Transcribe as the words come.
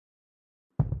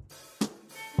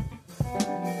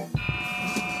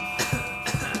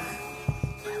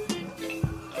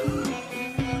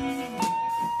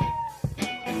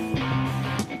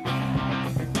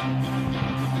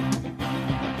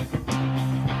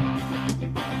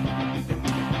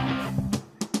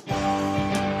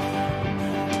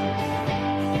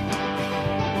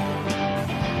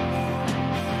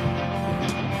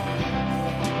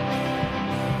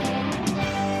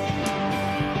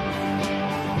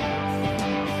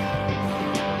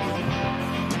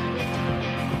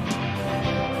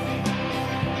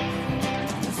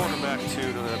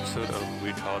episode of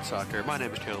We Call It Soccer. My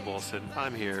name is Caleb Wilson.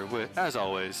 I'm here with, as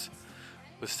always,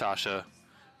 with Sasha.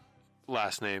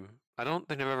 Last name. I don't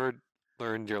think I've ever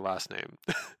learned your last name.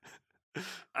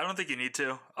 I don't think you need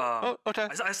to. Oh, okay.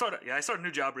 I started a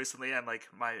new job recently, and like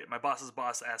my boss's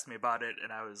boss asked me about it,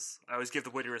 and I always give the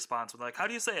witty response. I'm like, "How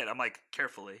do you say it?" I'm like,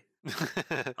 "Carefully."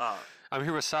 I'm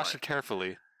here with Sasha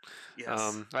Carefully.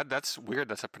 Yes. That's weird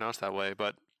that's pronounced that way,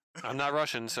 but I'm not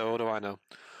Russian, so what do I know?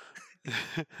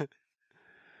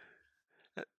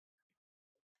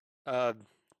 Oh,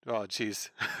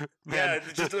 jeez. Yeah,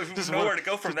 just nowhere to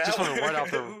go from that. Just went right off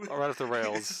the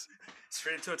rails.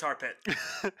 Straight into a tar pit.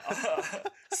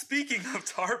 Speaking of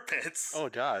tar pits. Oh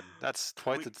God, that's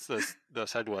quite the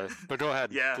segue. But go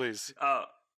ahead, please.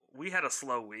 We had a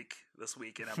slow week this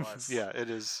week in MLS. Yeah, it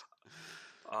is.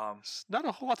 Not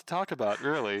a whole lot to talk about,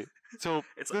 really. So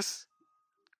this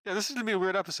is gonna be a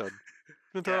weird episode. I'm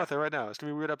gonna throw it out there right now. It's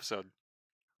gonna be a weird episode.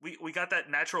 We got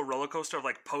that natural roller coaster of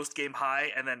like post game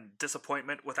high and then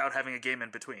disappointment without having a game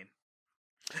in between.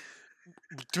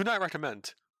 Do not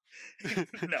recommend.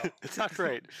 No, it's not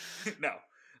great. No,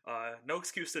 no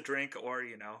excuse to drink or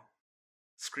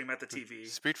scream at the TV.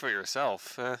 Speak for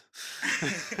yourself. That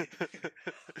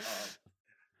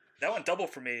went double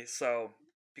for me. So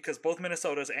because both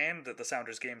Minnesota's and the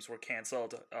Sounders games were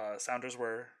canceled, Sounders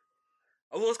were.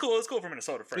 Oh, let's go over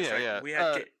Minnesota first. Yeah, right? yeah. We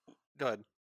had go ahead.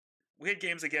 We had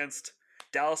games against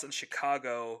Dallas and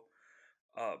Chicago,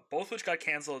 both which got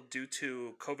canceled due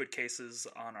to COVID cases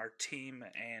on our team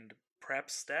and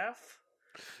prep staff.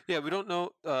 Yeah, we don't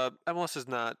know. MLS does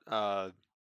not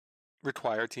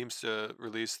require teams to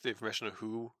release the information of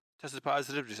who tested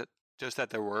positive, just that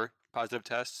there were positive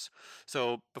tests.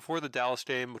 So before the Dallas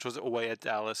game, which was away at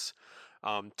Dallas,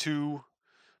 2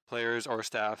 players or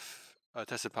staff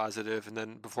tested positive, and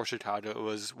then before Chicago, it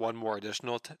was one more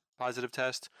additional positive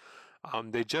test.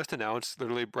 They just announced,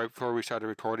 literally right before we started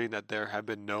recording, that there have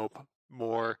been no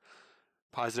more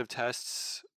positive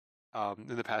tests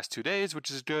in the past 2 days,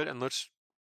 which is good and looks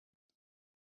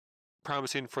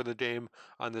promising for the game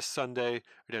on this Sunday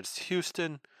against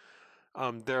Houston.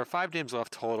 There are 5 games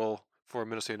left total for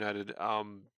Minnesota United,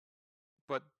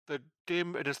 but the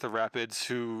game against the Rapids,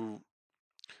 who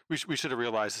we should have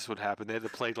realized this would happen. They had the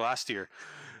plague last year.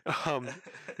 We're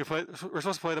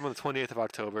supposed to play them on the 28th of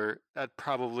October. That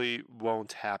probably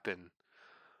won't happen.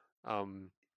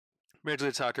 Major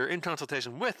League Soccer, in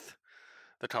consultation with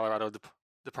the Colorado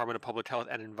Department of Public Health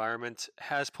and Environment,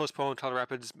 has postponed Colorado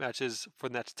Rapids matches for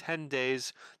the next 10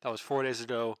 days. That was 4 days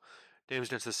ago. Games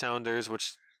against the Sounders,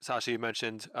 which Sasha, you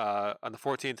mentioned, on the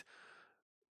 14th.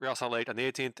 Real Salt Lake on the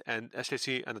 18th, and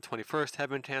SJC on the 21st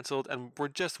have been canceled, and we're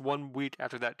just 1 week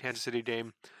after that Kansas City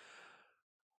game.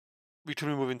 We could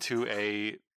be moving to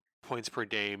a points per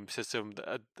game system,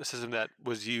 a system that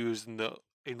was used in the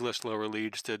English lower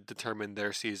leagues to determine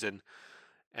their season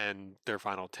and their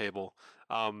final table.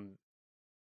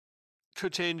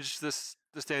 Could change the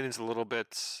standings a little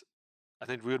bit. I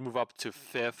think we would move up to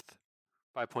 5th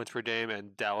by points per game,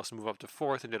 and Dallas move up to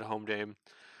 4th and get a home game.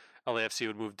 LAFC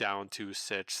would move down to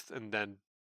 6th, and then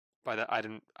by that I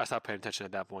stopped paying attention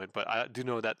at that point, but I do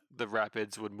know that the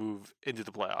Rapids would move into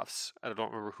the playoffs. I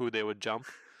don't remember who they would jump.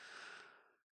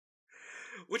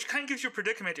 Which kind of gives you a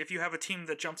predicament if you have a team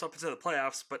that jumps up into the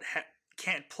playoffs but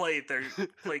can't play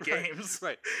games.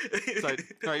 Right. It's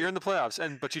like, all right, you're in the playoffs,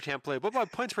 but you can't play. But by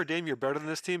points per game, you're better than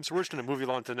this team, so we're just going to move you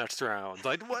along to the next round.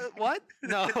 Like, what?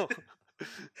 No.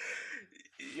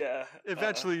 Yeah.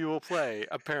 Eventually you will play,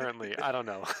 apparently. I don't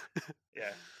know.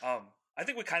 Yeah. I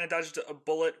think we kind of dodged a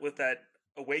bullet with that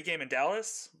away game in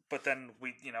Dallas, but then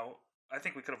I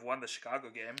think we could have won the Chicago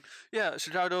game. Yeah,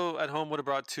 Chicago at home would have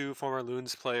brought 2 former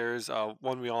Loons players,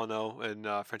 one we all know, in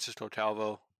Francisco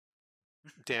Calvo.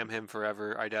 Damn him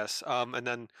forever, I guess. And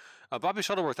then Bobby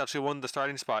Shuttleworth actually won the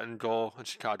starting spot in goal in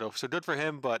Chicago, so good for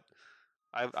him, but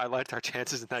I liked our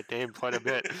chances in that game quite a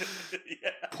bit.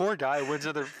 Yeah. Poor guy wins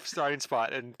another starting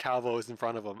spot, and Calvo is in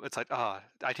front of him. It's like, I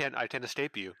can't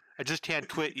escape you. I just can't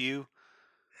quit you.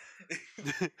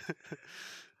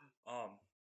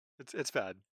 It's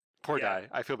bad. Poor guy.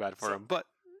 I feel bad for him. But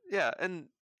yeah, and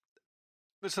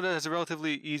Minnesota has a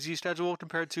relatively easy schedule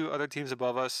compared to other teams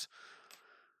above us.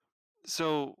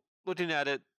 So looking at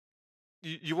it,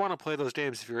 you want to play those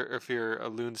games if you're a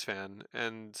Loons fan.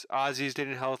 And Ozzy's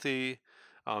getting healthy.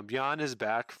 Jan is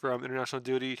back from international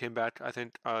duty. He came back, I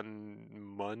think, on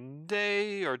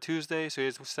Monday or Tuesday, so he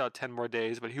has still 10 more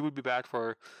days. But he would be back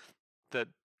for the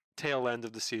tail end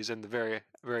of the season, the very,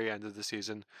 very end of the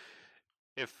season,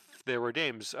 if there were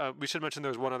games. We should mention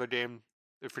there was one other game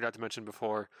I forgot to mention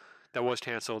before that was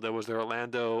canceled. That was the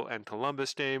Orlando and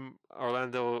Columbus game.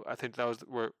 Orlando, I think that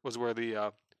was where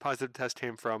the positive test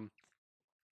came from.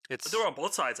 They were on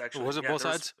both sides, actually. Was it both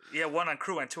sides? Yeah, one on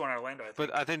Crew and 2 on Orlando, I think.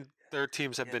 But I think their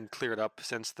teams have been cleared up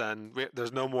since then.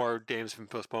 There's no more games been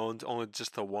postponed, only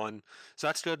just the one. So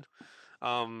that's good.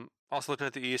 Also looking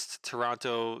at the East,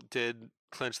 Toronto did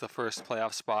clinch the first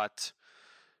playoff spot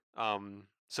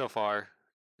so far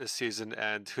this season,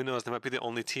 and who knows, they might be the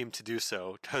only team to do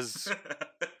so, because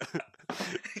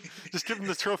just give them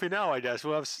the trophy now, I guess.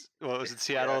 We'll have, was it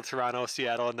Seattle, Toronto,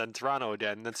 Seattle, and then Toronto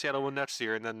again, and then Seattle win next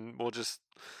year, and then we'll just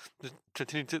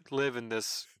continue to live in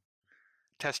this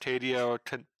Testadia or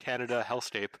Canada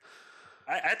hellscape.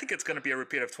 I think it's going to be a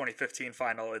repeat of 2015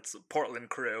 final. It's Portland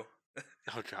Crew.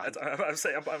 Oh God! I'm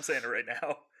saying it right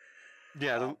now.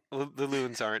 Yeah, the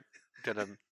Loons aren't gonna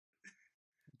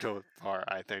go far.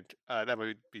 I think that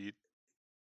would be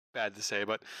bad to say,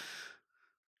 but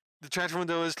the transfer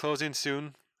window is closing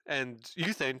soon, and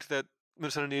you think that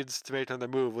Minnesota needs to make another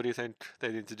move. What do you think they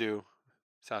need to do,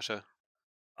 Sasha?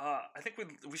 I think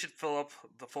we should fill up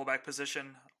the fullback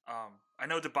position. I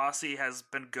know Dibassy has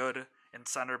been good in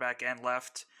center back and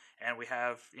left, and we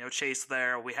have Chase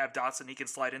there. We have Dotson; he can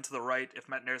slide into the right if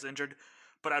Metner's injured.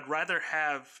 But I'd rather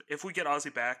have, if we get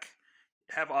Ozzy back,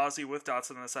 have Ozzy with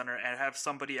Dotson in the center, and have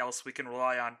somebody else we can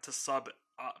rely on to sub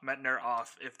Metner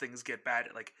off if things get bad.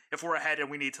 Like if we're ahead and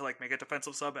we need to make a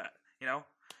defensive sub, Yeah.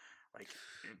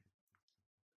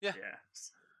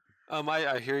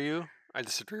 I hear you. I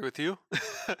disagree with you.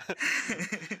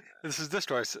 This is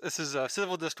discourse. This is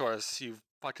civil discourse. You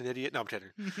fucking idiot. No, I'm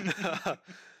kidding.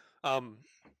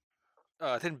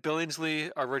 I think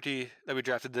Billingsley, our rookie that we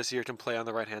drafted this year, can play on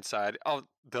the right-hand side.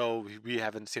 Although we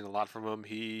haven't seen a lot from him.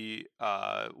 He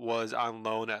was on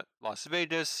loan at Las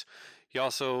Vegas. He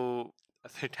also, I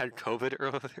think, had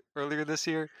COVID earlier this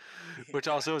year, which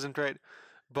also isn't great.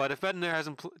 But if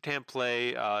Bednar can't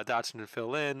play, Dotson can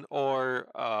fill in, or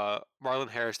Marlon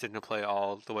Harrison can play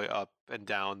all the way up and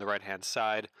down the right-hand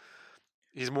side.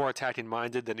 He's more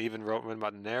attacking-minded than even Roman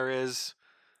Martiner is,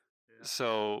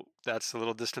 so that's a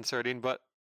little disconcerting. But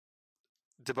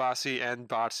Dibassy and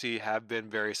Botsy have been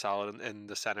very solid in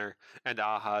the center, and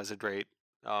Aha is a great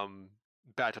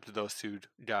backup to those two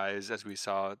guys, as we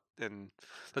saw in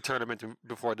the tournament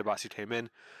before Dibassy came in.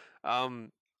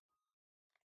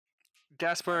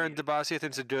 Gaspar and Dibassy, I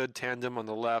think, is a good tandem on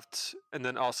the left, and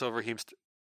then also Raheem.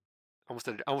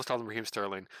 Almost called him Raheem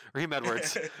Sterling. Raheem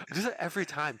Edwards. I do that every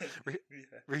time.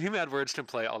 Raheem Edwards can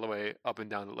play all the way up and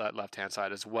down the left-hand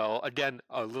side as well. Again,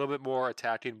 a little bit more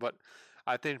attacking, but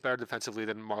I think better defensively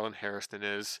than Marlon Harrison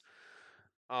is.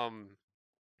 And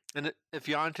if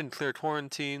Jan can clear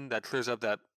quarantine, that clears up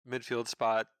that midfield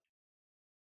spot.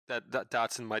 That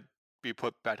Dotson might be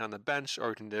put back on the bench, or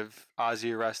we can give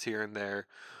Ozzy a rest here and there.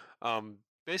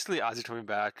 Basically, Ozzy coming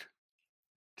back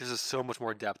gives us so much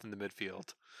more depth in the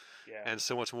midfield, and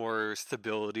so much more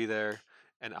stability there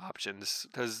and options.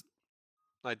 Because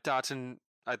Dotson,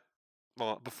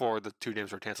 before the 2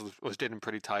 games were canceled, was getting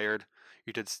pretty tired.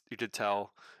 You did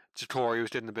tell. Jatori was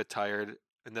getting a bit tired,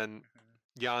 and then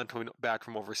Jan coming back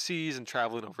from overseas and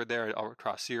traveling over there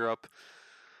across Europe.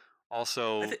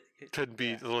 Also, could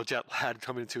be a little jet lag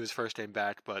coming into his first game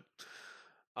back, but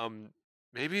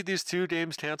maybe these 2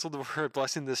 games canceled were a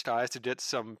blessing in disguise to get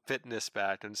some fitness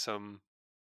back and some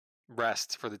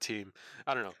rest for the team.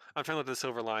 I don't know. I'm trying to look at the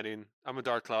silver lining. I'm a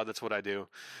dark cloud. That's what I do.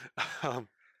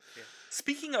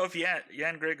 Speaking of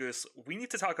Jan Gregus, we need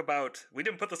to talk about, we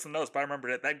didn't put this in the notes, but I remember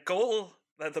it, that goal,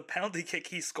 the penalty kick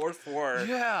he scored for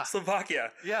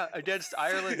Slovakia. Yeah, against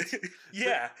Ireland.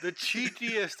 The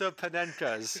cheekiest of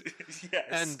Panencas. Yes.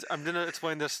 And I'm going to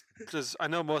explain this because I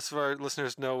know most of our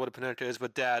listeners know what a Panenka is,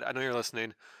 but Dad, I know you're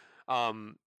listening. A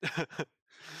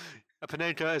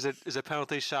Panenka is a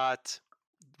penalty shot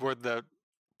where the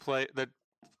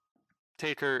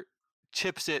taker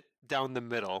chips it down the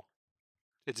middle.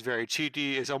 It's very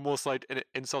cheeky. It's almost like an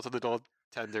insult to the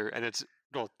goaltender, and it's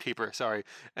goalkeeper. Sorry,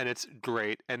 and it's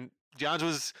great. And Jan's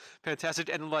was fantastic,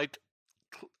 and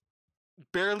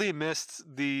barely missed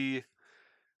the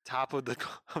top of the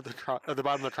bottom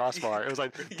of the crossbar. It was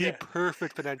like the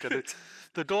perfect Panenka.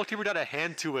 The goalkeeper got a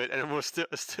hand to it, and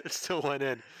it still went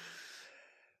in.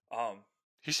 I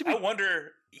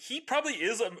wonder. He probably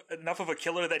is enough of a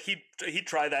killer that he'd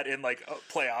try that in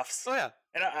playoffs. Oh yeah,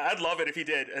 and I'd love it if he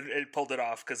did and pulled it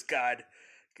off. Because God,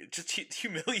 just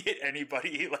humiliate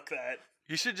anybody like that.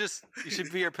 You should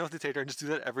be our penalty taker and just do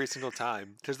that every single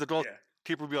time. Because the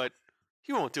goalkeeper would be like,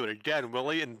 he won't do it again,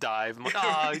 will he? And dive. I'm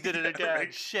like, he did it again.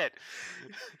 Right. Shit.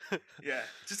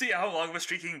 Just see how long of a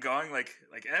streak he can going. Like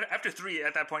after 3,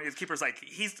 at that point, the keeper's like,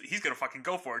 he's gonna fucking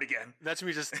go for it again. That's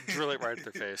me just drill it right in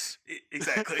their face.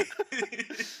 Exactly.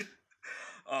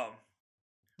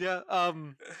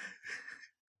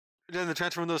 Then the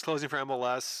transfer window is closing for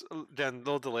MLS. Again, a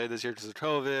little delayed this year because of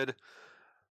COVID.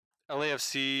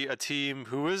 LAFC, a team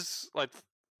who is like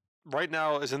right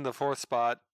now is in the 4th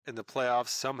spot in the playoffs.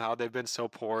 Somehow they've been so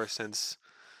poor since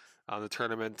the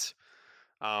tournament.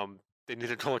 They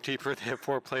need a goalkeeper. They have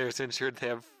 4 players injured. They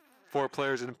have 4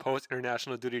 players in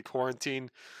post-international duty quarantine.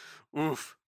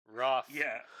 Oof, rough.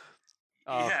 Yeah.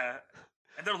 Yeah.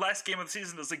 And their last game of the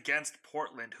season is against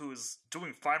Portland, who's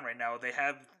doing fine right now. They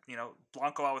have,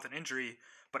 Blanco out with an injury,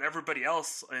 but everybody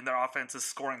else in their offense is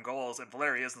scoring goals, and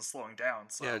Valeri isn't slowing down.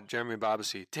 So. Yeah, Jeremy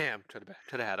Babasi. Damn, could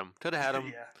have had him. Could have had him.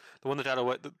 Yeah. The one that got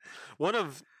away. One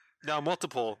of now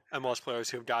multiple MLS players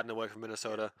who have gotten away from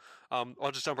Minnesota.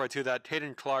 I'll just jump right to that.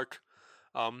 Hayden Clark,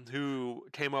 who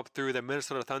came up through the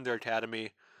Minnesota Thunder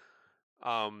Academy,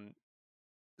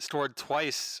 scored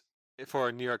twice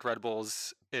for New York Red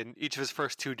Bulls in each of his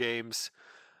first 2 games.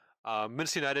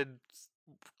 Minnesota United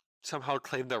somehow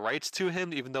claimed the rights to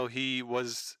him, even though he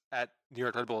was at New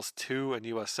York Red Bulls 2 and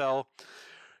USL.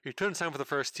 He couldn't sign for the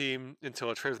first team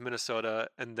until a trade with Minnesota,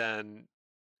 and then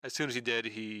as soon as he did,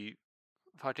 he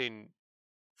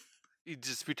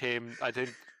just became, I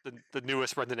think, the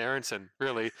newest Brendan Aronson,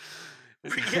 really.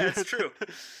 Yeah, it's true.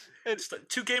 It's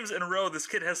 2 games in a row, this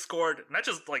kid has scored not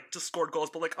just scored goals,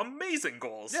 but amazing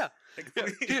goals. Yeah,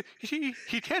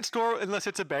 he can't score unless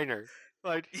it's a banger.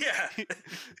 Yeah,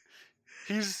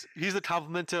 he's the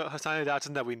compliment to Hassani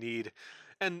Dotson that we need.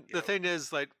 And the thing is,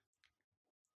 that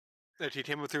he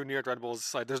came up through New York Red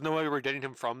Bulls. There's no way we're getting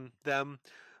him from them.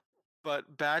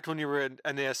 But back when you were in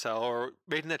NASL or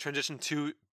making that transition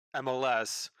to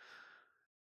MLS,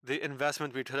 the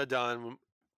investment we could have done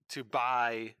to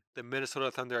buy the Minnesota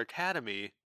Thunder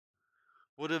Academy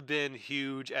would have been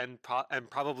huge and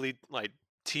probably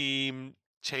team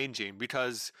changing,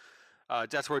 because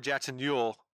that's where Jackson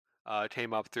Ewell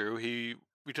came up through. We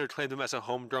could have claimed him as a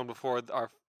homegrown before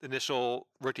our initial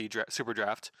rookie super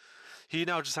draft. He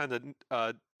now just signed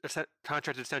a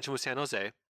contract extension with San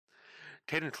Jose.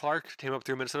 Hayden Clark came up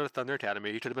through Minnesota Thunder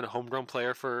Academy. He could have been a homegrown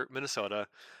player for Minnesota.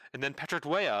 And then Patrick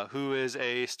Weah, who is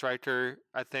a striker,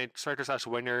 I think,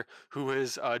 striker/winger, who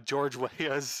is George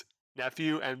Weah's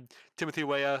nephew and Timothy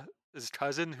Weah's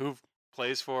cousin, who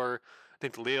plays for, I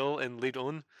think, Lille and Ligue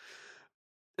 1.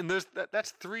 And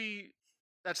that's three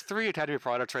academy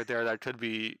products right there that could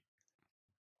be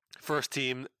first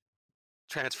team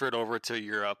transferred over to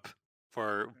Europe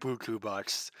for buku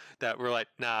bucks that were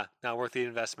not worth the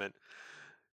investment.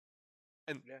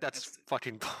 And that's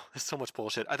so much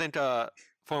bullshit. I think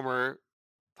former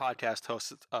podcast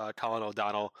host Colin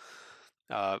O'Donnell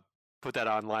put that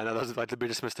online. That was the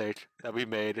biggest mistake that we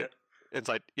made. Yeah. It's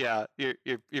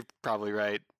you're probably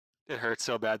right. It hurts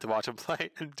so bad to watch him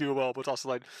play and do well, but it's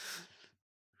also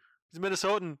he's a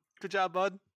Minnesotan. Good job,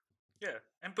 bud. Yeah,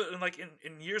 but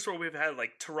in years where we've had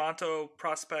Toronto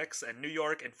prospects and New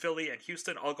York and Philly and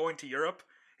Houston all going to Europe,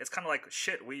 it's kind of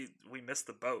shit. We missed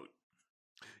the boat.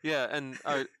 Yeah, and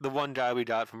the one guy we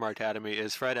got from our academy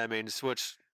is Fred Emmings,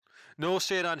 which no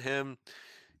shade on him,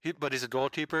 but he's a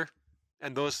goalkeeper,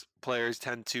 and those players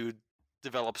tend to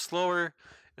develop slower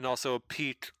and also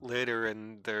peak later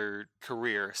in their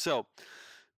career. So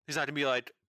he's not going to be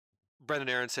like Brendan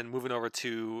Aronson moving over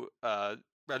to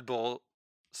Red Bull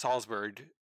Salzburg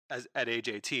at age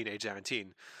 18, age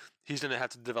 19. He's going to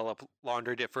have to develop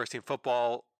longer, get first team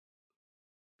football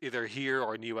either here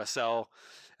or in USL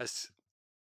as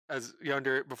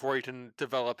younger before he can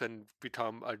develop and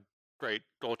become a great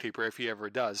goalkeeper if he ever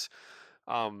does.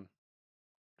 The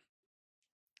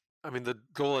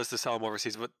goal is to sell him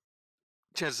overseas, but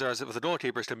chances are with the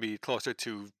goalkeepers can be closer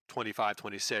to 25,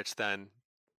 26 than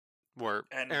where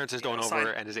Aronson's going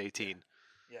over and is 18.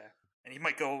 Yeah. And he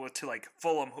might go to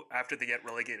Fulham after they get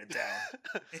relegated down.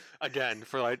 Again,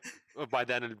 for by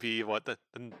then it'd be the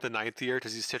 9th year,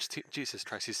 because he's 16. Jesus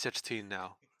Christ, he's 16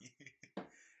 now.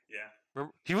 Yeah.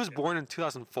 Remember, he was born in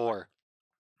 2004.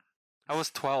 I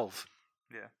was 12.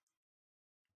 Yeah.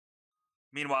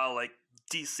 Meanwhile,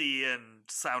 DC and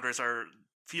Sounders are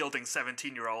fielding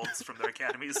 17-year-olds from their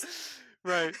academies.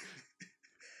 Right.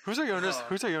 Who's our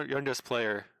youngest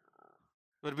player?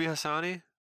 Would it be Hassani?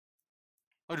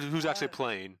 Or who's actually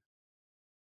playing?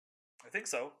 I think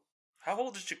so. How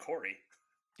old is Ja'Cory?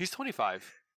 He's 25.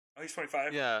 Oh, he's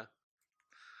 25? Yeah.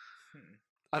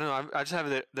 I don't know. I just have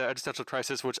the existential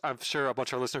crisis, which I'm sure a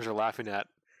bunch of our listeners are laughing at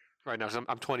right now.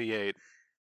 I'm 28.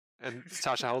 And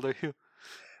Sasha, how old are you?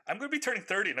 I'm going to be turning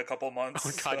 30 in a couple months.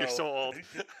 Oh, God, you're so old.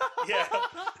 Yeah.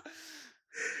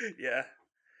 Yeah.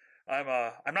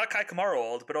 I'm not Kai Kamara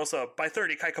old, but also by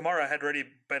 30, Kai Kamara had already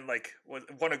been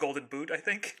won a Golden Boot, I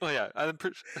think. Oh yeah,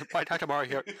 by Ty Kamara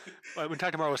here, when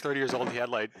Ty Kamara was 30 years old, he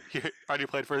already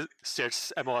played for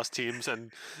 6 MLS teams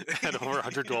and had over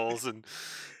 100 goals and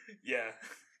yeah,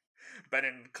 been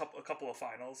in a couple of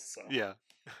finals. So yeah,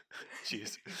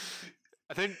 jeez.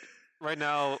 I think right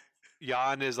now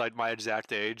Jan is like my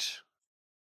exact age,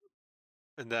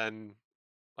 and then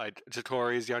like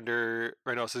Jatori's younger,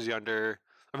 Reynosa's younger.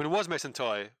 I mean, it was Mason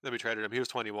Toy that we traded him. He was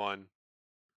 21,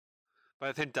 but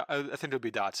I think it would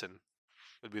be Dotson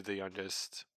would be the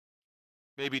youngest.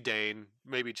 Maybe Dane,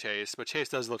 maybe Chase, but Chase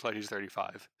does look like he's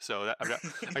 35, so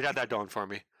I got that going for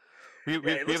me. He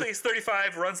looks like he's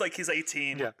 35, runs like he's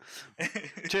 18. Yeah,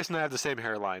 Chase and I have the same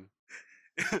hairline.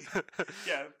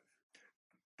 Yeah,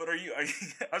 but are you? I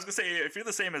was gonna say, if you're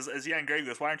the same as Jan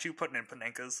Gregus, why aren't you putting in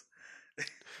Panenkas?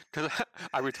 Because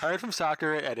I retired from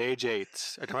soccer at age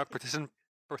 8. I got my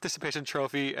participation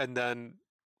trophy and then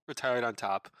retired on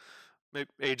top. Maybe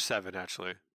age 7,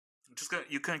 actually.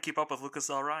 You couldn't keep up with Lucas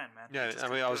L. Ryan, man. Yeah, I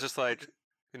mean, I was just like,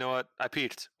 you know what? I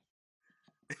peaked.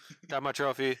 Got my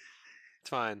trophy. It's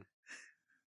fine.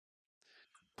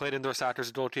 Played indoor soccer as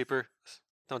a goalkeeper.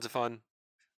 Tons of fun.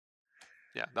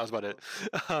 Yeah, that was about it.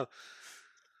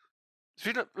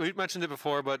 We mentioned it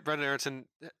before, but Brenden Aaronson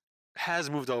has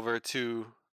moved over to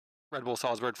Red Bull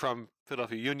Salzburg from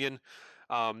Philadelphia Union.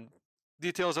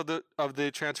 Details of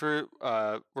the transfer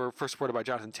were first reported by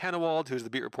Jonathan Tannewald, who's the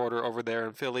beat reporter over there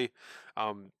in Philly.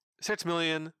 $6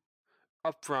 million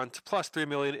upfront plus $3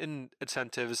 million in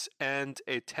incentives and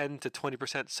a 10 to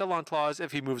 20% sell-on clause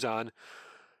if he moves on.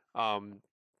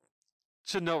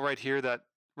 Should note right here that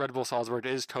Red Bull Salzburg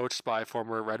is coached by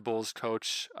former Red Bulls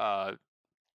coach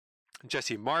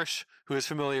Jesse Marsch, who is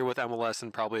familiar with MLS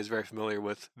and probably is very familiar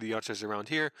with the youngsters around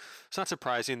here. It's not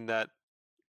surprising that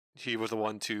he was the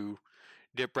one to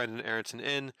dip Brenden Aaronson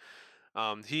in.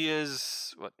 He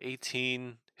is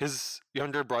 18. His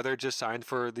younger brother just signed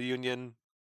for the Union,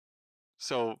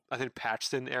 so I think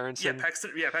Paxton Aaronson.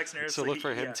 Paxton Aaronson. So look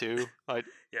for him too.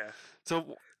 Yeah.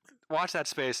 So watch that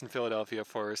space in Philadelphia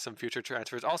for some future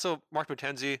transfers. Also, Mark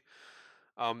McKenzie,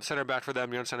 center back for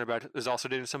them, young center back, is also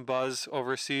getting some buzz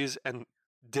overseas and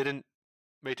didn't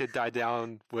make it die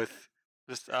down with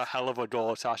just a hell of a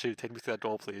goal. Sashi, take me through that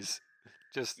goal, please.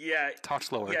 Just talk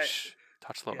slower. Yeah.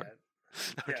 Talk slower.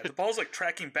 Yeah, the ball's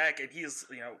tracking back, and he's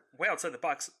way outside the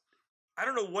box. I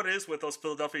don't know what it is with those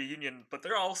Philadelphia Union, but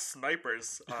they're all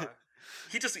snipers.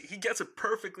 He gets it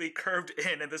perfectly curved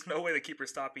in, and there's no way the keeper's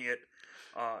stopping it.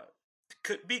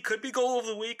 Could be goal of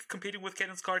the week, competing with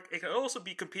Caden Clark. It could also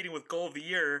be competing with goal of the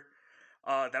year.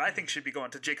 That I think should be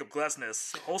going to Jacob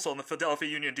Glesnes, also on the Philadelphia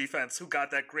Union defense, who got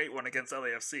that great one against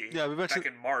LAFC back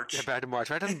in March. Yeah, back in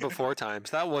March. Right in before times.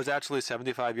 That was actually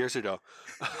 75 years ago.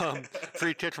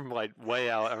 Free kick from way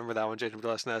out. I remember that one, Jacob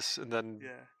Glesnes. And then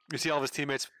you see all of his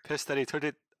teammates pissed that he took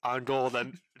it on goal, and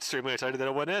then extremely excited that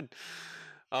it went in.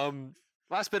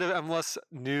 Last bit of MLS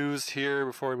news here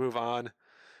before we move on.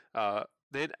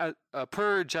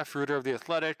 Per Jeff Ruder of The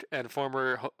Athletic and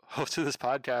former host of this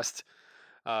podcast,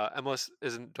 MLS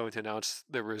isn't going to announce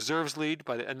the reserves league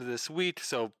by the end of this week,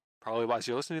 so probably while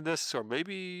you're listening to this, or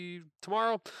maybe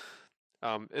tomorrow,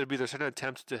 it'll be their second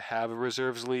attempt to have a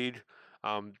reserves league.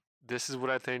 This is what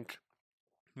I think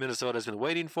Minnesota has been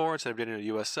waiting for instead of getting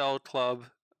a USL club.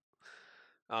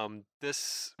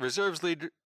 This reserves league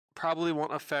probably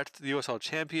won't affect the USL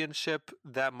Championship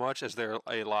that much, as there are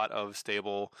a lot of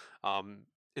stable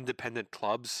independent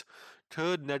clubs.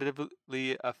 Could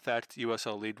negatively affect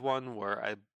USL League One,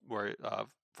 where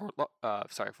Fort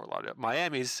Lauderdale,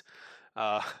 Miami's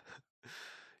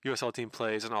USL team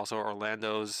plays, and also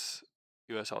Orlando's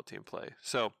USL team play.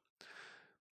 So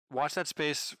watch that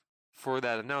space for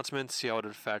that announcement. See how it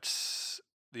affects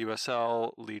the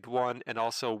USL League One, and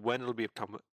also when it'll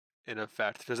become in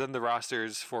effect. Because then the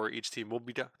rosters for each team will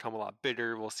become a lot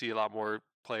bigger. We'll see a lot more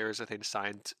players, I think,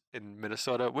 signed in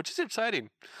Minnesota, which is exciting.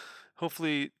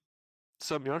 Hopefully,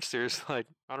 some youngsters, like,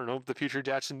 I don't know, the future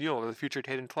Jackson Newell or the future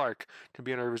Caden Clark can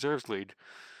be in our reserves league.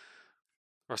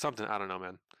 Or something. I don't know,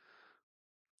 man.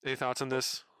 Any thoughts on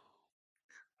this?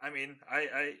 I mean,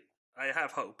 I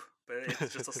have hope, but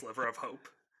it's just a sliver of hope.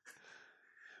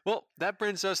 Well, that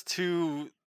brings us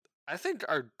to, I think,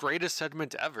 our greatest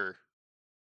segment ever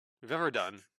we've ever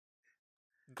done.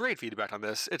 Great feedback on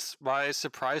this. It's my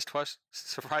surprise twins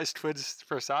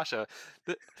for Sasha,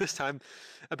 this time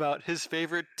about his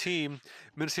favorite team,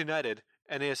 Minnesota United,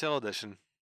 NASL edition.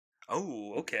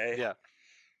 Oh, okay. Yeah.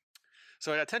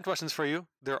 So I got 10 questions for you.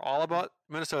 They're all about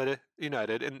Minnesota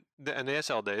United in the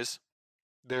NASL days.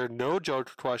 They're no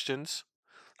joke questions.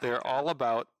 They're all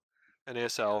about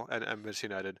NASL, and Minnesota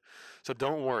United. So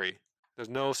don't worry. There's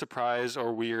no surprise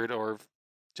or weird or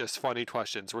just funny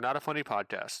questions. We're not a funny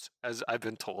podcast, as I've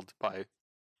been told by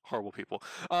horrible people.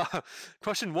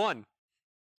 Question 1.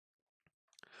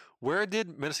 Where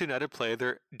did Minnesota United play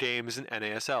their games in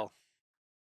NASL?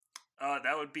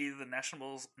 That would be the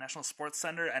National Sports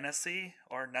Center, NSC,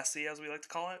 or NESI as we like to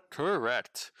call it.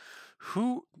 Correct.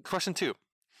 Question 2.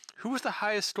 Who was the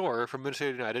highest scorer for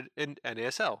Minnesota United in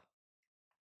NASL?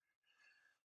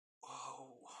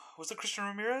 Was it Christian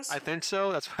Ramirez? I think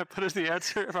so. That's what I put as the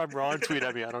answer. If I'm wrong, tweet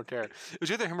at me. I don't care. It was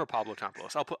either him or Pablo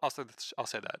Campos. I'll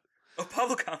say that. Oh,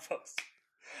 Pablo Campos.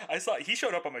 He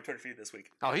showed up on my Twitter feed this week.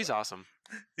 Oh, he's awesome.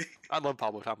 I love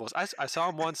Pablo Campos. I saw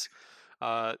him once.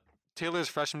 Taylor's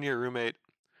freshman year roommate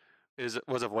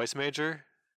was a voice major,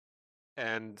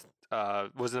 and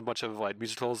was in a bunch of like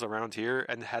musicals around here,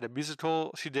 and had a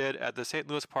musical she did at the St.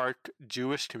 Louis Park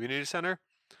Jewish Community Center.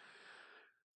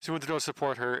 So we went to go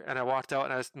support her, and I walked out,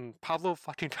 and Pablo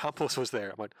fucking Campos was there.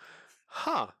 I'm like,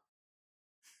 huh.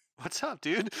 What's up,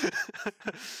 dude?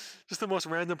 Just the most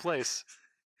random place.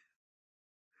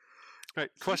 All right,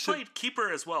 question. He played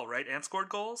keeper as well, right? And scored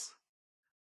goals?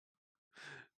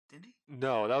 Didn't he?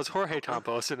 No, that was Jorge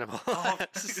Campos in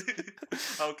MLS.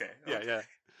 Okay. Yeah.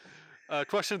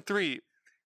 Question 3.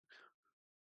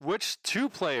 Which 2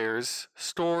 players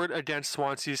scored against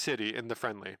Swansea City in the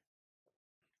friendly?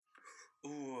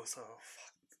 Ooh, so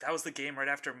that was the game right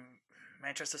after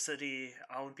Manchester City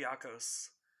Olympiacos.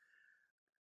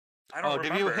 I don't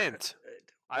remember. I'll give you a hint.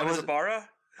 Was it Ibarra?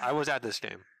 I was at this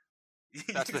game.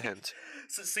 That's the hint.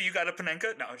 So you got a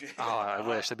Panenka? No. Oh, I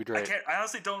wish. That'd be great. I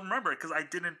honestly don't remember because I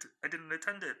didn't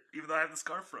attend it, even though I have the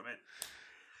scarf from it.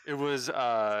 It was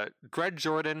Greg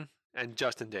Jordan and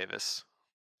Justin Davis.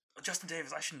 Justin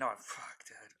Davis, I should know. Fuck,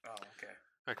 dude. Oh, okay.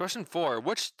 All right, question 4.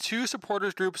 Which 2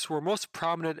 supporters groups were most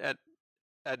prominent at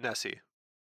NESI?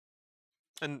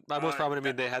 And by most prominent, I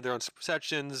mean they had their own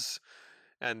sections,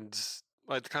 and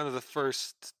like kind of the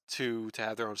first 2 to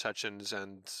have their own sections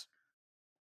and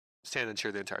stand and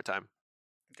cheer the entire time.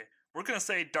 Okay, we're gonna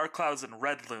say Dark Clouds and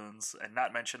Red Loons, and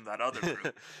not mention that other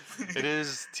group. It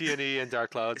is TNE and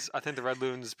Dark Clouds. I think the Red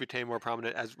Loons became more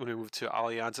prominent when we moved to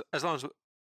Allianz, as long as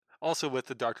also with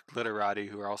the Dark Glitterati,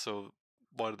 who are also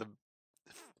one of the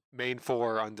main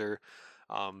 4 under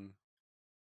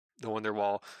the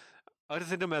Wonderwall. I like to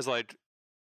think of them as like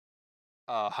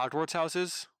Hogwarts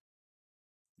houses.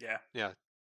 Yeah.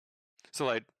 So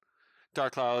like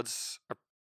Dark Clouds are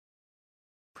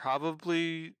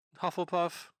probably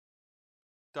Hufflepuff.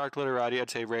 Dark Glitterati, I'd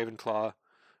say Ravenclaw.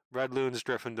 Red Loons,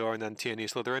 Gryffindor, and then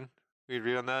TNE Slytherin. We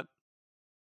agree on that?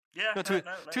 Yeah. No, tweet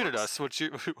at us which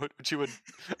you would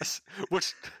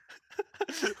which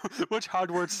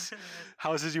Hogwarts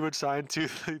houses you would sign to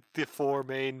the 4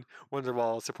 main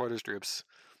Wonderwall supporters groups.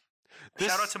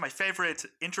 Shout out to my favorite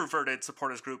introverted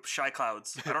supporters group, Shy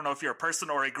Clouds. I don't know if you're a person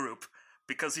or a group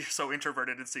because you're so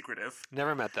introverted and secretive.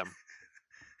 Never met them.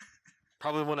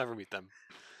 Probably will never meet them.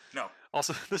 No.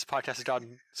 Also, this podcast has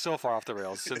gotten so far off the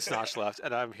rails since Notch left,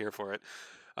 and I'm here for it.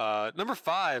 Number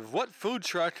 5. What food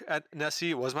truck at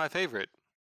NESI was my favorite?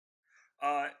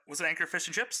 Was it Anchor Fish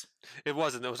and Chips? It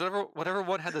wasn't. It was whatever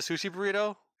one had the sushi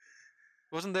burrito.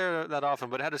 It wasn't there that often,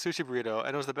 but it had a sushi burrito,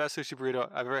 and it was the best sushi burrito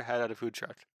I've ever had at a food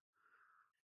truck.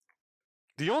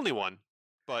 The only one,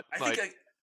 but I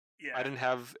didn't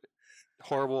have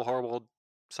horrible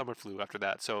summer flu after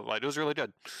that, so like it was really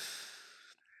good.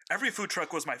 Every food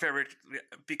truck was my favorite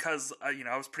because I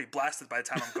was pretty blasted by the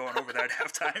time I'm going over there at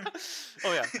halftime.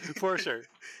 Oh yeah, for sure.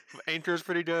 Anchor's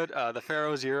pretty good. The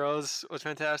Pharaoh Zeros was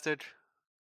fantastic.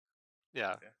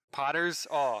 Yeah. Potters.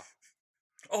 Oh,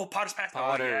 Potter's Pack.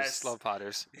 Potters. Oh, yes. Love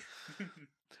Potters. All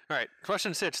right.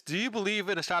 Question 6. Do you believe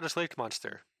in a Scottish Lake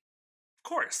Monster? Of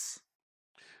course.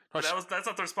 That's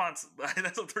not the response.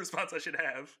 That's not the response I should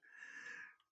have.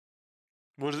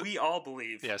 We all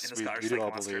believe in a Scottish Lake do all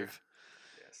Monster. Believe.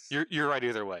 Yes. You're right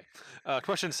either way.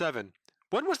 Question 7.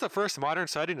 When was the first modern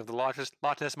sighting of the Loch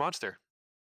Ness Monster?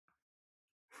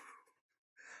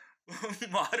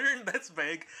 Modern? That's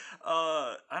vague.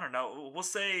 I don't know. We'll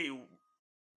say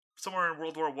somewhere in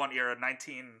World War I era,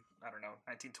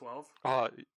 1912. Oh,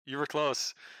 you were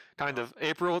close. Kind of.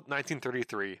 April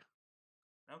 1933.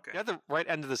 Okay. You had the right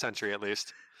end of the century, at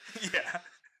least. Yeah.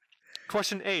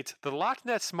 Question 8. The Loch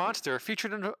Ness Monster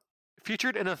featured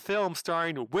in a film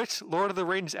starring which Lord of the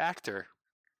Rings actor?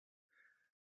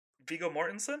 Viggo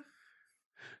Mortensen?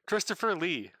 Christopher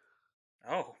Lee.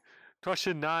 Oh.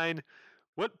 Question 9.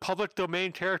 What public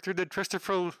domain character did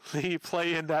Christopher Lee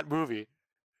play in that movie?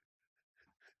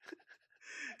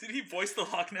 Did he voice the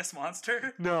Loch Ness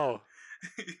Monster? No.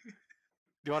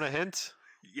 You want a hint?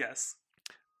 Yes.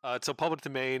 It's a public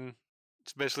domain.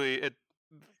 It's basically it.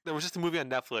 There was just a movie on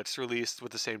Netflix released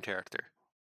with the same character.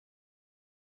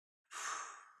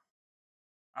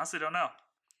 Honestly, don't know.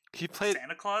 He played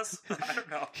Santa Claus? I don't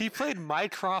know. He played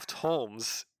Mycroft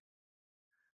Holmes.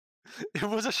 It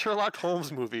was a Sherlock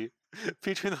Holmes movie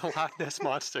featuring the Loch Ness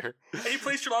Monster. And he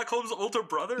plays Sherlock Holmes' older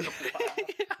brother? Wow.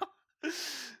 Yeah.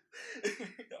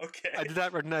 Okay. I did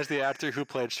not recognize the actor who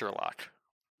played Sherlock.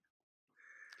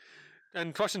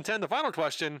 And question 10, the final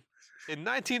question. In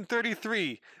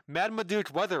 1933,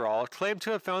 Marmaduke Weatherall claimed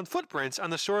to have found footprints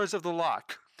on the shores of the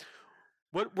loch.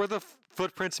 What were the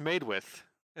footprints made with?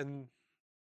 And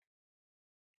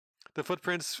the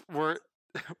footprints were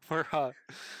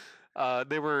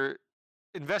they were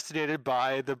investigated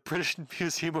by the British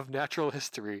Museum of Natural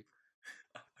History.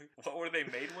 What were they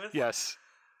made with? Yes.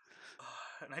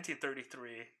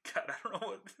 1933. God, I don't know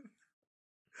what.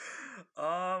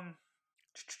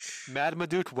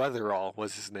 Marmaduke Weatherall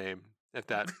was his name, if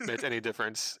that makes any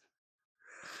difference.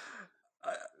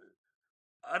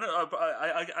 I don't know.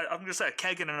 I'm gonna say a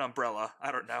keg and an umbrella.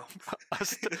 I don't know.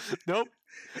 Nope.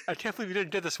 I can't believe you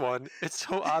didn't get this one. It's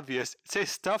so obvious. It's a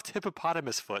stuffed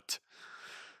hippopotamus foot.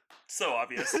 So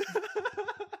obvious.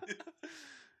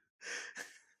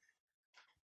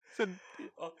 And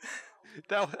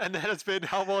that has been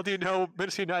How Well Do You Know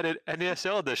Minnesota United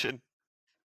NASL edition,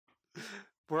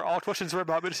 where all questions were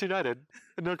about Minnesota United,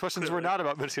 and no questions were not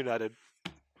about Minnesota United.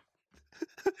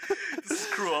 This is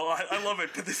cruel. I love it,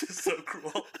 but this is so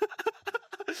cruel.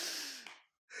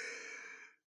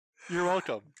 You're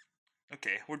welcome.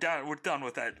 Okay, we're done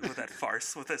with that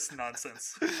farce, with this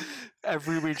nonsense.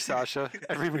 Every week, Sasha.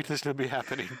 Every week this is going to be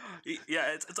happening.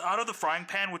 Yeah, it's out of the frying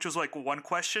pan, which was like one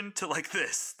question, to like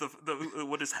this. The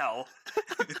what is hell?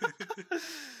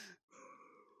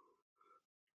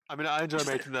 I mean, I enjoy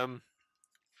making them.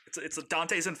 It's a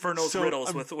Dante's Inferno's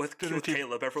riddles with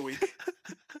Caleb every week.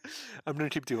 I'm going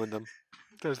to keep doing them.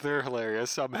 Because they're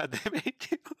hilarious. I'm mad they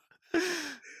make you.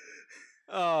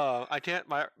 Oh, I can't.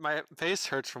 My face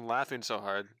hurts from laughing so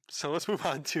hard. So let's move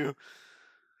on to.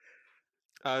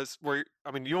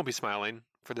 You won't be smiling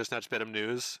for this next bit of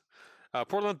news.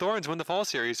 Portland Thorns win the Fall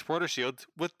Series Supporter Shield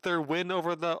with their win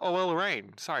over the OL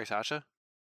Reign. Sorry, Sasha.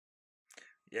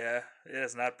 Yeah, it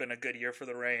has not been a good year for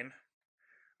the Reign.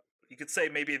 You could say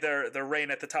maybe their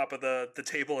reign at the top of the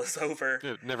table is over.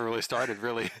 It never really started,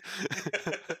 really.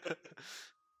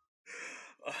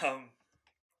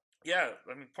 Yeah,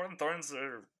 I mean, Portland Thorns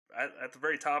are at the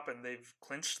very top, and they've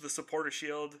clinched the Supporter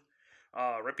Shield.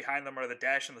 Right behind them are the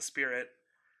Dash and the Spirit.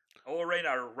 OL Reign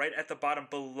are right at the bottom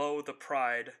below the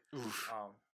Pride. Oof.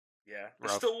 Yeah,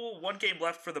 there's still one game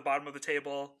left for the bottom of the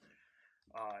table.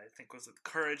 I think the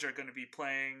Courage are going to be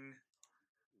playing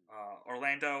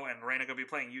Orlando, and Reign are going to be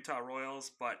playing Utah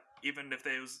Royals. But even if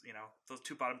those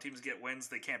two bottom teams get wins,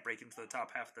 they can't break into the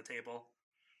top half of the table.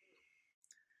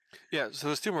 Yeah, so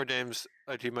there's two more games,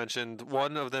 like you mentioned.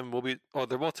 One of them will be,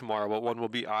 they're both tomorrow, but one will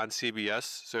be on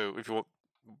CBS. So if you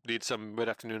need some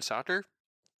mid-afternoon soccer,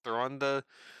 they're on the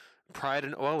Pride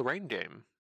and OL Reign game.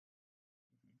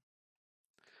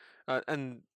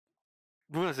 And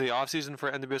moving on to the offseason for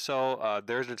NWSL,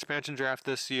 there's an expansion draft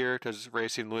this year because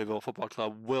Racing Louisville Football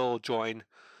Club will join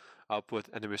up with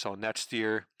NWSL next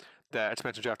year. That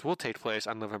expansion draft will take place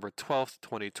on November 12th,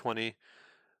 2020.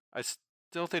 I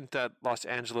still think that Los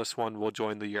Angeles one will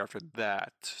join the year after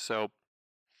that. So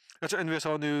that's our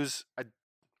NWSL news. Do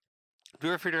we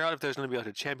ever figure out if there's going to be like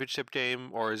a championship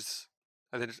game, or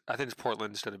I think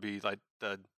Portland's going to be like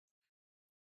the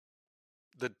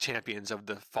champions of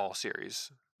the fall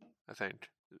series? I think,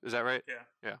 is that right?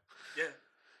 Yeah.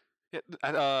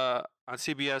 On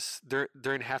CBS,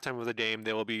 during halftime of the game,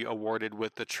 they will be awarded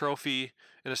with the trophy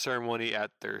in a ceremony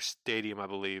at their stadium, I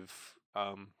believe,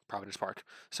 Providence Park.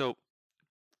 So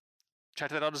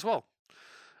check that out as well.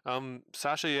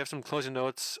 Sasha, you have some closing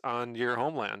notes on your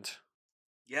homeland.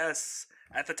 Yes.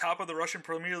 At the top of the Russian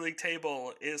Premier League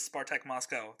table is Spartak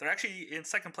Moscow. They're actually in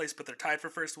second place, but they're tied for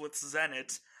first with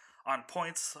Zenit on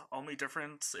points. Only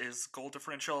difference is goal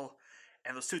differential.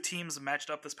 And those two teams matched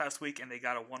up this past week, and they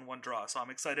got a 1-1 draw. So I'm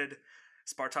excited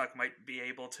Spartak might be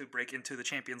able to break into the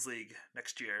Champions League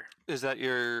next year. Is that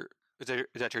your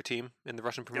team in the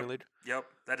Russian Premier League? Yep.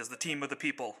 That is the team of the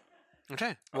people.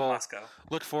 Okay. Well, Moscow.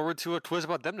 Look forward to a quiz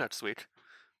about them next week.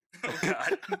 Oh,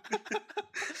 God.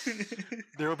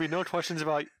 There will be no questions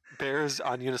about bears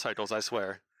on unicycles, I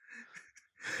swear.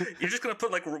 You're just going to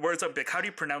put like words up big. How do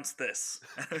you pronounce this?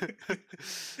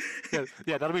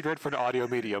 yeah, that'll be great for an audio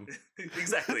medium.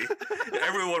 Exactly.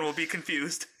 Everyone will be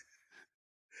confused.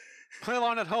 Play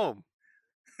along at home.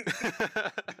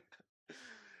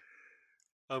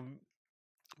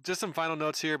 just some final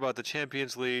notes here about the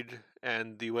Champions League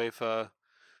and the UEFA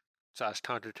 /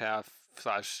 CONCACAF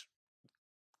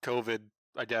 / COVID,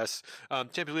 I guess.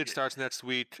 Champions League starts next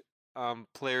week.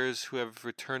 Players who have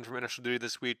returned from international duty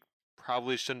this week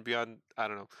probably shouldn't be on. I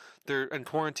don't know. They're in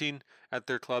quarantine at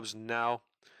their clubs now.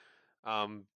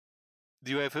 The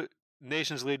UEFA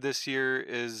Nations League this year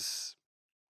is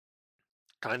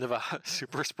kind of a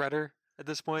super spreader at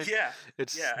this point. Yeah,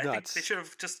 it's yeah. I think nuts. they should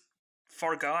have just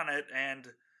foregone it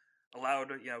and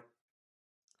allowed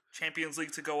Champions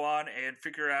League to go on and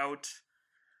figure out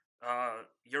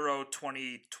Euro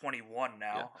 2021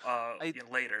 now.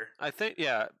 Later. I think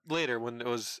later when it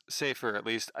was safer at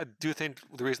least. I do think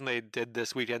the reason they did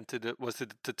this weekend was to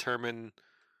determine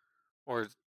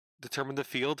the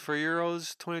field for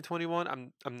Euros 2021.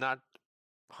 I'm not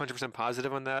 100%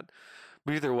 positive on that,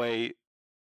 but either way,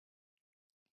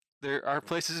 there are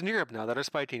places in Europe now that are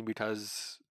spiking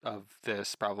because of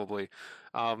this probably.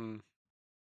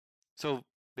 So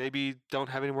maybe don't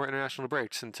have any more international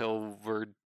breaks until we're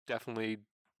definitely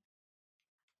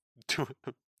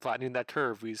flattening that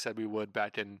curve we said we would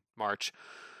back in March.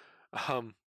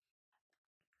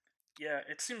 Yeah,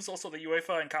 it seems also the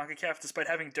UEFA and CONCACAF, despite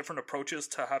having different approaches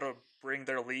to how to bring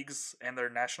their leagues and their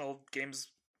national games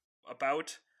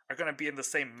about, are going to be in the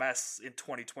same mess in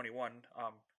 2021.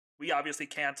 We obviously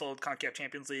canceled CONCACAF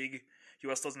Champions League.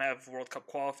 US doesn't have World Cup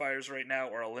qualifiers right now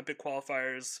or Olympic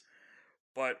qualifiers,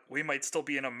 but we might still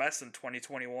be in a mess in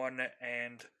 2021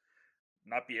 and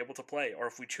not be able to play. Or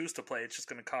if we choose to play, it's just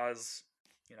going to cause,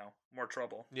 more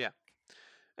trouble. Yeah.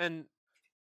 And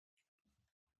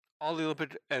all the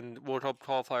Olympic and World Cup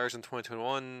qualifiers in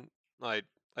 2021, like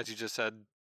as you just said,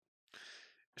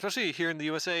 especially here in the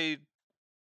USA,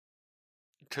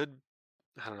 could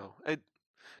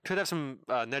have some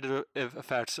negative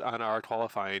effects on our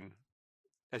qualifying,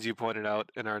 as you pointed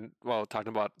out in talking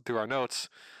about through our notes.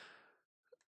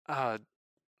 Do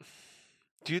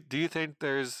you think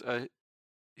there's a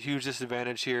huge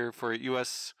disadvantage here for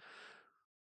U.S.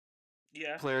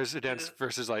 players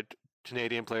versus like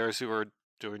Canadian players who are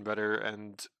doing better,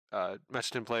 and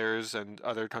Mexican players and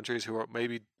other countries who are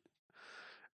maybe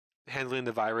handling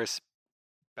the virus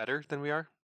better than we are?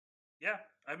 Yeah,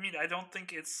 I mean, I don't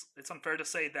think it's unfair to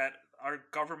say that our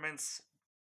government's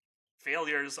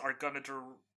failures are going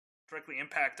to directly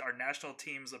impact our national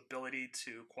team's ability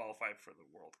to qualify for the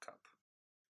World Cup.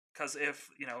 Because if,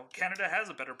 Canada has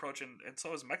a better approach, and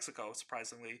so is Mexico,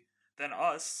 surprisingly, than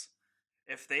us,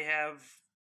 if they have,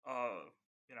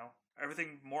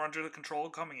 everything more under the control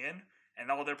coming in,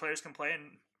 and all their players can play,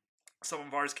 and some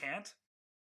of ours can't,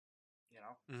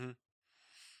 Mm-hmm.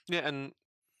 Yeah, and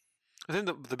I think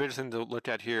the biggest thing to look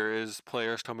at here is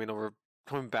players coming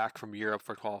back from Europe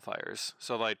for qualifiers.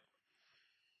 So, like,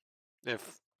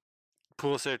 if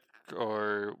Pulisic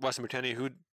or Weston McKennie,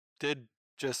 who did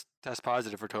just test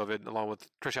positive for COVID, along with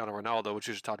Cristiano Ronaldo, which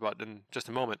we should talk about in just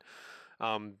a moment,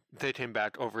 they came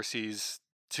back overseas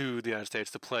to the United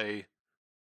States to play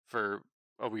for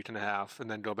a week and a half and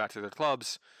then go back to their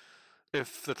clubs,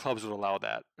 if the clubs would allow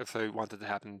that, if they wanted to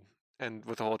happen. And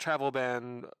with the whole travel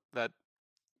ban that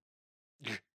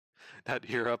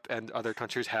Europe and other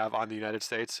countries have on the United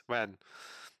States, how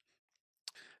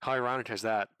ironic is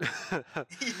that?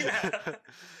 Yeah.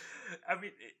 I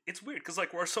mean, it's weird because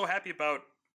we're so happy about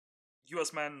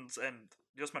U.S. men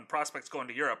prospects going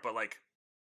to Europe, but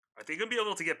are they going to be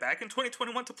able to get back in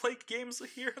 2021 to play games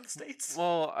here in the States?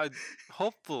 Well,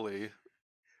 hopefully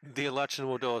the election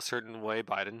will go a certain way,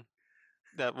 Biden,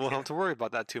 that we'll have to worry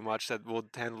about that too much, that we'll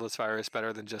handle this virus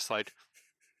better than just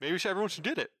maybe everyone should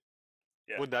get it.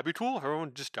 Yeah. Wouldn't that be cool if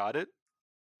everyone just got it?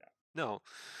 Yeah. No.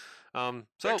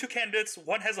 There are two candidates.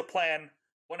 One has a plan.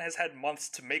 One has had months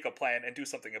to make a plan and do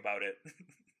something about it.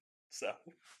 So.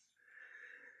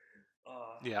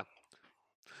 Yeah.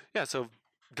 Yeah, so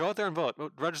go out there and vote.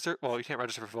 Register. Well, you can't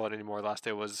register for vote anymore. Last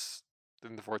day was the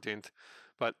 14th.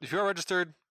 But if you're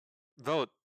registered,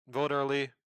 vote. Vote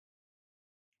early.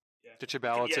 Yeah. Get your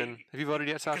ballots in. Have you voted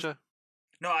yet, Sasha?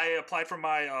 No, I applied for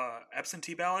my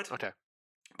absentee ballot. Okay.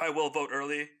 I will vote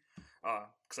early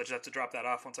because I just have to drop that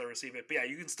off once I receive it. But yeah,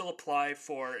 you can still apply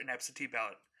for an absentee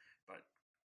ballot.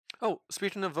 Oh,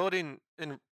 speaking of voting,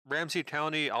 in Ramsey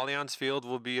County, Allianz Field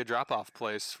will be a drop-off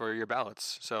place for your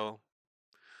ballots. So,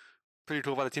 pretty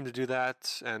cool by the team to do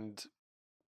that, and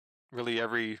really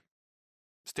every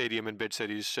stadium in big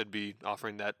cities should be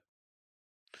offering that.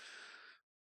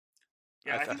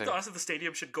 Yeah, I think the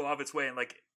stadium should go off its way and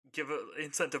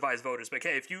incentivize voters.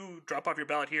 Hey, if you drop off your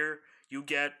ballot here, you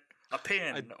get a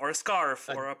pin or a scarf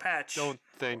or a patch. I don't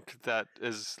think that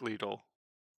is legal.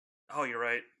 Oh, you're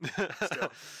right. Still.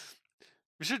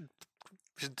 we should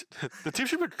the team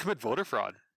should commit voter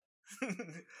fraud.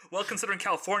 Well, considering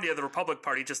California, the Republic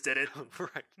Party just did it.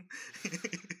 Right.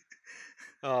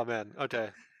 Oh, man. Okay.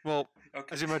 Well,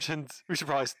 Okay. as you mentioned, we should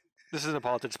probably... This isn't a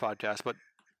politics podcast, but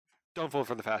don't vote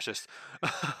for the fascists.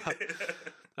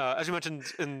 As you mentioned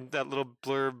in that little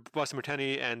blurb, Weston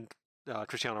McKennie and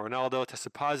Cristiano Ronaldo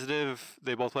tested positive.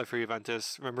 They both play for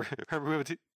Juventus. Remember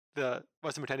the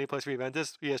Weston McKennie plays for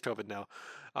Juventus? He has COVID now.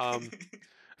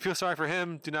 Feel sorry for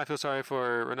him. Do not feel sorry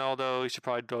for Ronaldo. You should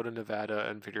probably go to Nevada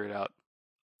and figure it out.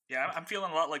 Yeah, I'm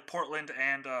feeling a lot like Portland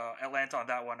and Atlanta on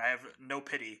that one. I have no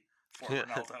pity for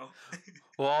Ronaldo.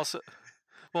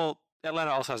 Well,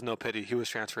 Atlanta also has no pity. He was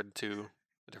transferred to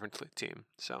a different team,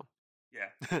 so.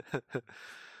 Yeah.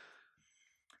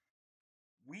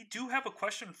 We do have a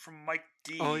question from Mike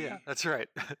D. Oh yeah, that's right.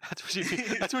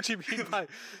 That's what you mean by.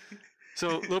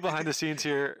 So a little behind the scenes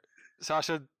here.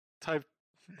 Sasha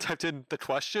typed in the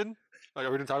question. Like,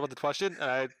 are we going to talk about the question? And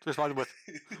I responded with,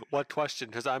 "What question?"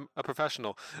 Because I'm a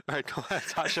professional. All right, go ahead,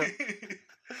 Sasha.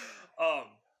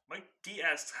 Mike D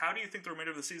asks, how do you think the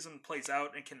remainder of the season plays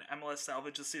out, and can MLS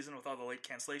salvage the season with all the late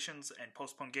cancellations and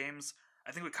postponed games?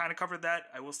 I think we kind of covered that.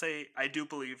 I will say I do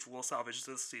believe we'll salvage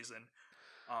this season.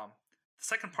 The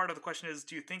second part of the question is,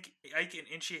 do you think Ike and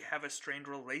Inchie have a strained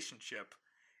relationship?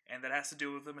 And that has to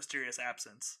do with the mysterious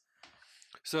absence.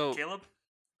 So, Caleb?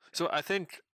 So I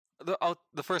think the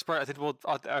first part,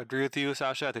 I agree with you,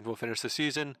 Sasha. I think we'll finish the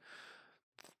season.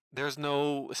 There's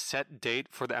no set date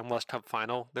for the MLS Cup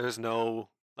final. There's no,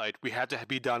 we have to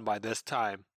be done by this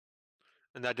time.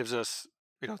 And that gives us,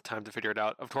 time to figure it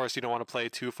out. Of course, you don't want to play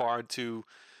too far into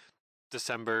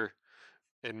December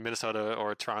in Minnesota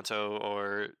or Toronto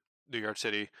or New York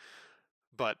City,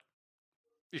 but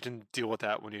you can deal with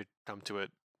that when you come to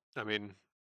it. I mean,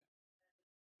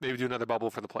 maybe do another bubble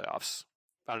for the playoffs.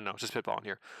 I don't know, just spitballing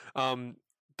here. The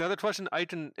other question, I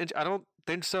don't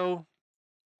think so.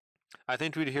 I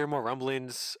think we'd hear more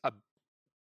rumblings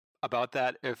about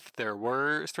that if there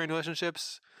were strained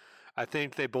relationships. I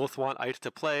think they both want Ike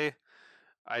to play.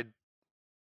 I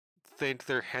think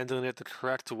they're handling it the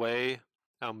correct way.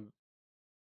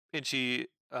 Inchie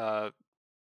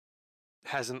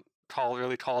hasn't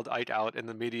really called Ike out in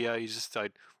the media. He's just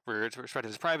we're respecting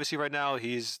his privacy right now.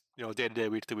 He's day to day,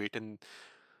 week to week, and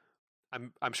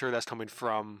I'm sure that's coming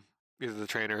from either the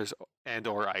trainers and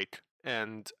or Ike.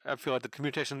 And I feel like the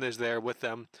communication is there with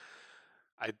them.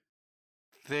 I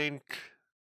think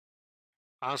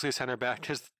honestly, center back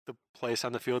is the place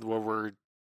on the field where we're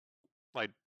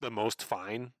the most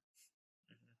fine.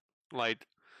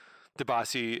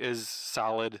 Dibassy is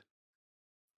solid.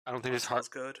 I don't think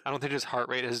his heart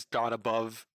rate has gone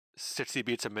above 60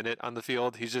 beats a minute on the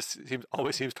field. He just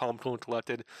always seems calm, cool, and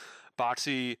collected.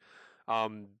 Boxy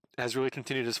has really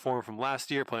continued his form from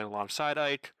last year, playing alongside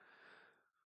Ike.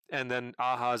 And then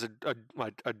Aha's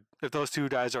if those two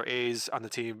guys are A's on the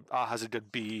team, Aha's a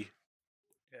good B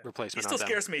replacement. He still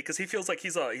scares me because he feels like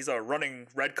he's a running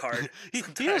red card. he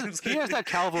has that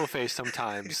Calvo face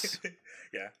sometimes.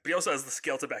 Yeah, but he also has the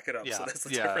skill to back it up, so that's the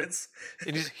difference.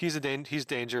 And he's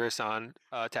dangerous on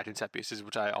attacking set pieces,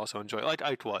 which I also enjoy, like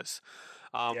Ike was.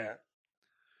 I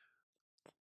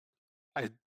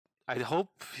hope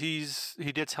he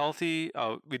gets healthy.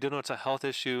 We do know it's a health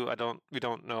issue. We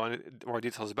don't know any more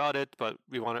details about it, but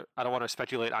I don't want to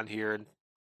speculate on here and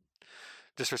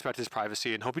disrespect his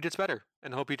privacy, and hope he gets better,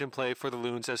 and hope he can play for the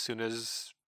Loons as soon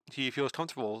as he feels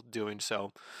comfortable doing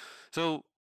so. So,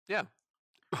 yeah.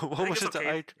 What was it to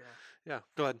Ike? Yeah,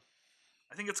 go ahead.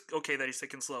 I think it's okay that he's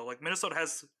taking slow. Minnesota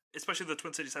has, especially the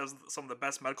Twin Cities, has some of the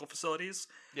best medical facilities.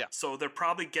 Yeah. So they're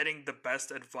probably getting the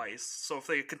best advice. So if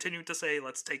they continue to say,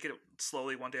 let's take it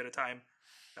slowly one day at a time,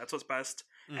 that's what's best.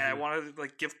 Mm-hmm. And I want to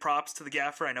give props to the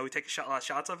gaffer. I know we take a lot of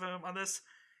shots of him on this.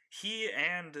 He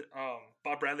and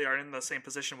Bob Bradley are in the same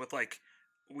position with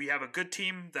we have a good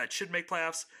team that should make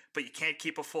playoffs, but you can't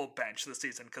keep a full bench this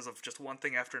season because of just one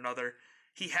thing after another.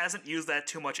 He hasn't used that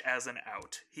too much as an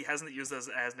out. He hasn't used it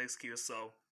as an excuse,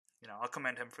 so I'll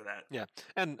commend him for that. Yeah,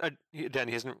 and again,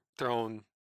 he hasn't thrown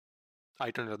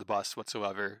Ike under the bus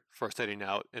whatsoever for sitting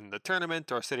out in the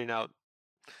tournament or sitting out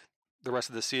the rest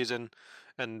of the season,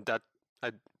 and that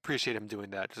I appreciate him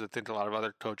doing that because I think a lot of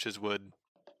other coaches would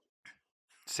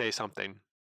say something.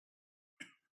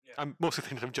 Yeah. I'm mostly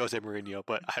thinking of Jose Mourinho,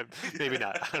 but maybe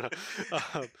not. I don't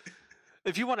know.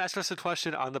 If you want to ask us a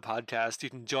question on the podcast, you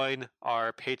can join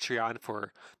our Patreon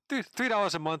for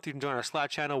 $3 a month. You can join our Slack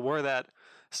channel, where that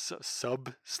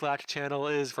sub Slack channel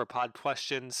is for pod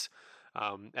questions,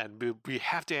 and we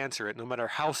have to answer it, no matter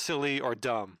how silly or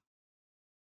dumb.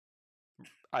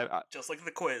 Just like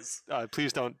the quiz.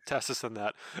 Please don't test us on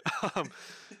that.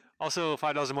 Also,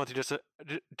 $5 a month, you just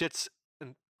gets a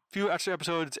few extra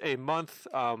episodes a month.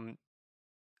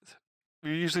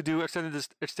 we usually do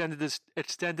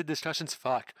extended discussions.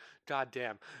 Fuck, god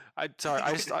damn. Sorry.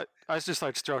 I was just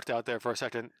like stroked out there for a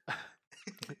second.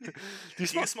 Do you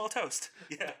smell? You smell toast.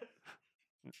 Yeah.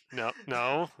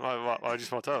 No. Why do you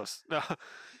smell toast? No.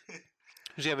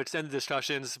 We have extended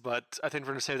discussions, but I think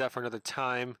we're going to save that for another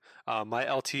time. My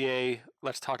LTA,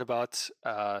 let's talk about,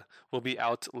 will be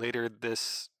out later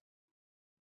this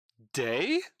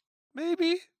day,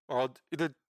 maybe? Or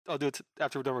I'll do it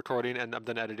after we're done recording and I'm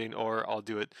done editing, or I'll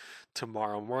do it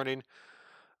tomorrow morning.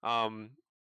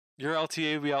 Your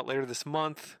LTA will be out later this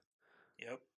month.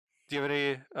 Yep. Do you have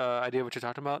any idea what you're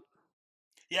talking about?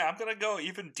 Yeah, I'm gonna go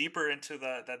even deeper into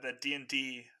the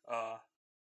D&D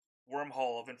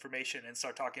wormhole of information and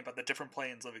start talking about the different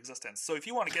planes of existence. So if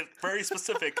you want to get very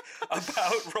specific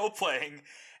about role playing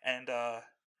and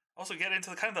also get into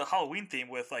the kind of the Halloween theme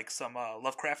with like some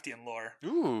Lovecraftian lore.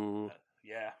 Ooh.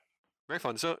 Yeah. Very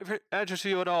fun. So if it interests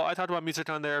you at all, I talk about music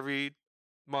on there every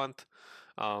month.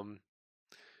 $5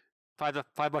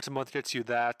 a month gets you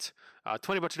that.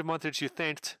 $20 a month gets you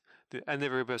thanked. The end of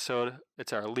every episode,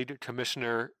 it's our lead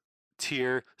commissioner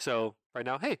tier. So right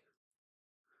now, hey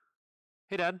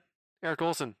Dad, Eric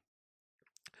Olson.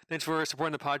 Thanks for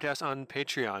supporting the podcast on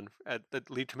Patreon at the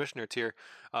lead commissioner tier.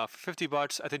 For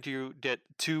 $50, I think you get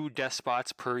 2 guest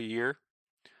spots per year.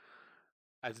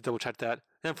 I have to double check that.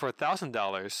 Then for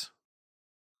 $1,000,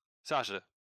 Sasha,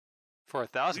 for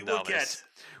 $1,000,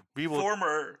 we will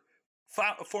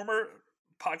former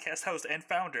podcast host and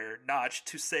founder Notch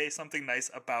to say something nice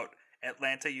about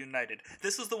Atlanta United.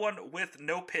 This is the one with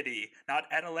no pity, not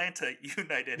Atlanta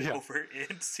United over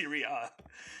in Serie A.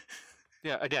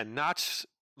 Yeah, again, Notch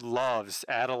loves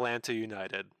Atlanta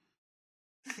United.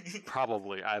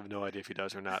 Probably. I have no idea if he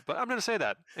does or not, but I'm going to say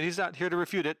that. And he's not here to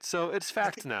refute it, so it's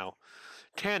fact now.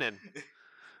 Canon.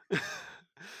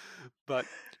 But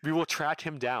we will track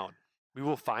him down. We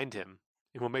will find him.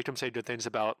 And we'll make him say good things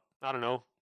about, I don't know,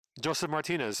 Joseph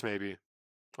Martinez, maybe.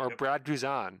 Or Brad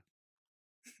Guzan.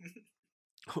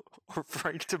 Or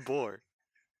Frank de Boer.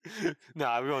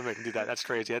 No, we won't make him do that. That's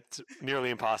crazy. That's nearly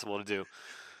impossible to do.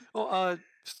 Well,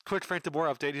 quick Frank de Boer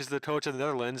update. He's the coach of the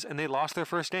Netherlands, and they lost their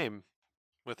first game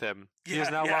with him.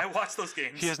 I watched those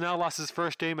games. He has now lost his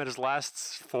first game at his last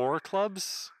 4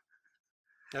 clubs.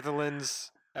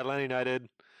 Netherlands, Atlanta United,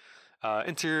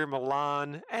 Inter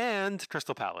Milan, and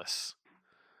Crystal Palace.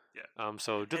 Yeah.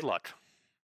 So good luck.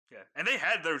 Yeah, and they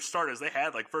had their starters. They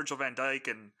had like Virgil van Dijk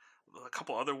and a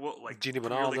couple other like Gini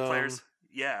Premier League players.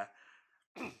 Yeah.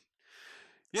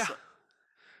 Yeah.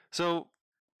 So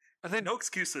I think no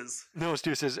excuses. No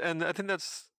excuses, and I think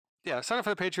that's sign up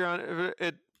for the Patreon.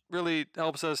 It really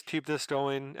helps us keep this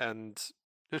going, and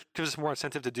it gives us more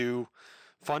incentive to do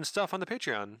fun stuff on the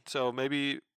Patreon. So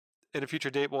maybe in a future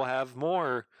date we'll have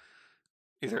more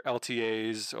either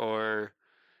LTAs or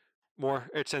more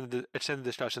extended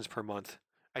discussions per month.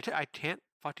 I can't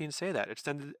fucking say that.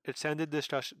 Extended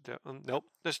discussion. Nope.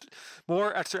 Just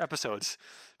more extra episodes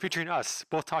featuring us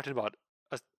both talking about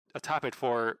a topic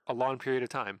for a long period of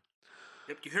time.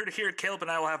 Yep, you heard it here. Caleb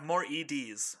and I will have more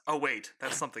EDs. Oh wait,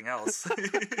 that's something else. All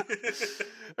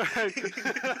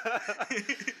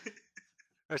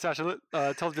right, Sasha,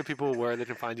 tell the people where they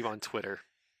can find you on Twitter.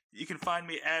 You can find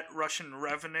me at Russian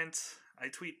Revenant. I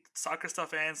tweet soccer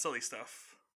stuff and silly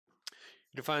stuff.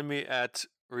 You can find me at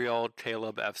Real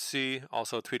Caleb FC.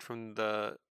 Also tweet from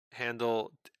the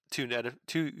handle two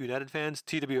United Fans,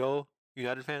 TWO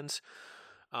United Fans.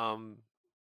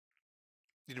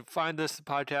 You can find this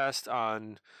podcast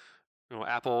on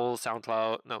Apple,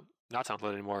 SoundCloud. No, not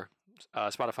SoundCloud anymore.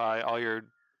 Spotify, all your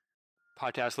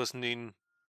podcast listening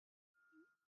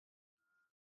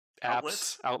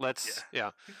outlets.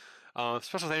 Yeah.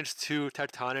 Special thanks to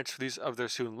Tectonics for these of their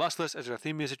soon Lustless as their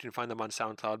theme music. You can find them on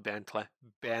SoundCloud,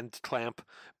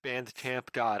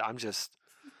 Bandcamp. God,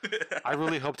 I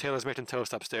really hope Taylor's making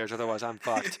toast upstairs, otherwise I'm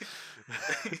fucked.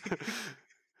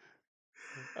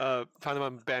 Find them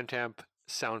on Bandcamp,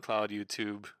 SoundCloud,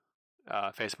 YouTube,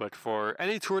 Facebook for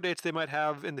any tour dates they might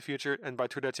have in the future. And by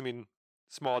tour dates, I mean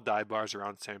small dive bars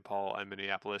around St. Paul and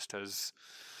Minneapolis, because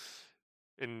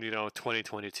in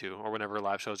 2022 or whenever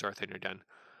live shows are a thing again.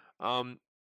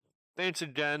 Thanks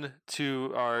again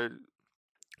to our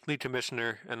lead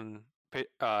commissioner and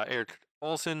Eric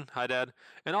Olson, hi Dad,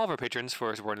 and all of our patrons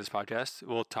for supporting this podcast.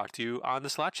 We'll talk to you on the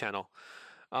Slack channel.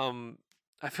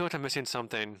 I feel like I'm missing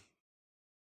something.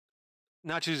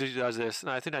 Not usually does this,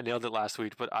 and I think I nailed it last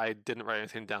week, but I didn't write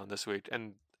anything down this week,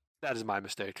 and that is my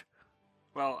mistake.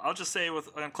 Well, I'll just say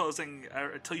in closing,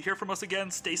 until you hear from us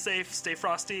again, stay safe, stay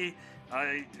frosty,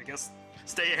 I guess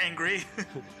stay angry.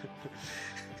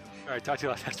 All right, talk to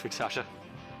you next week, Sasha.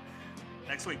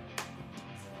 Next week.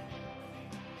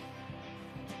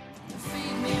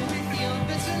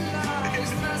 and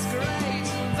lies masquerade.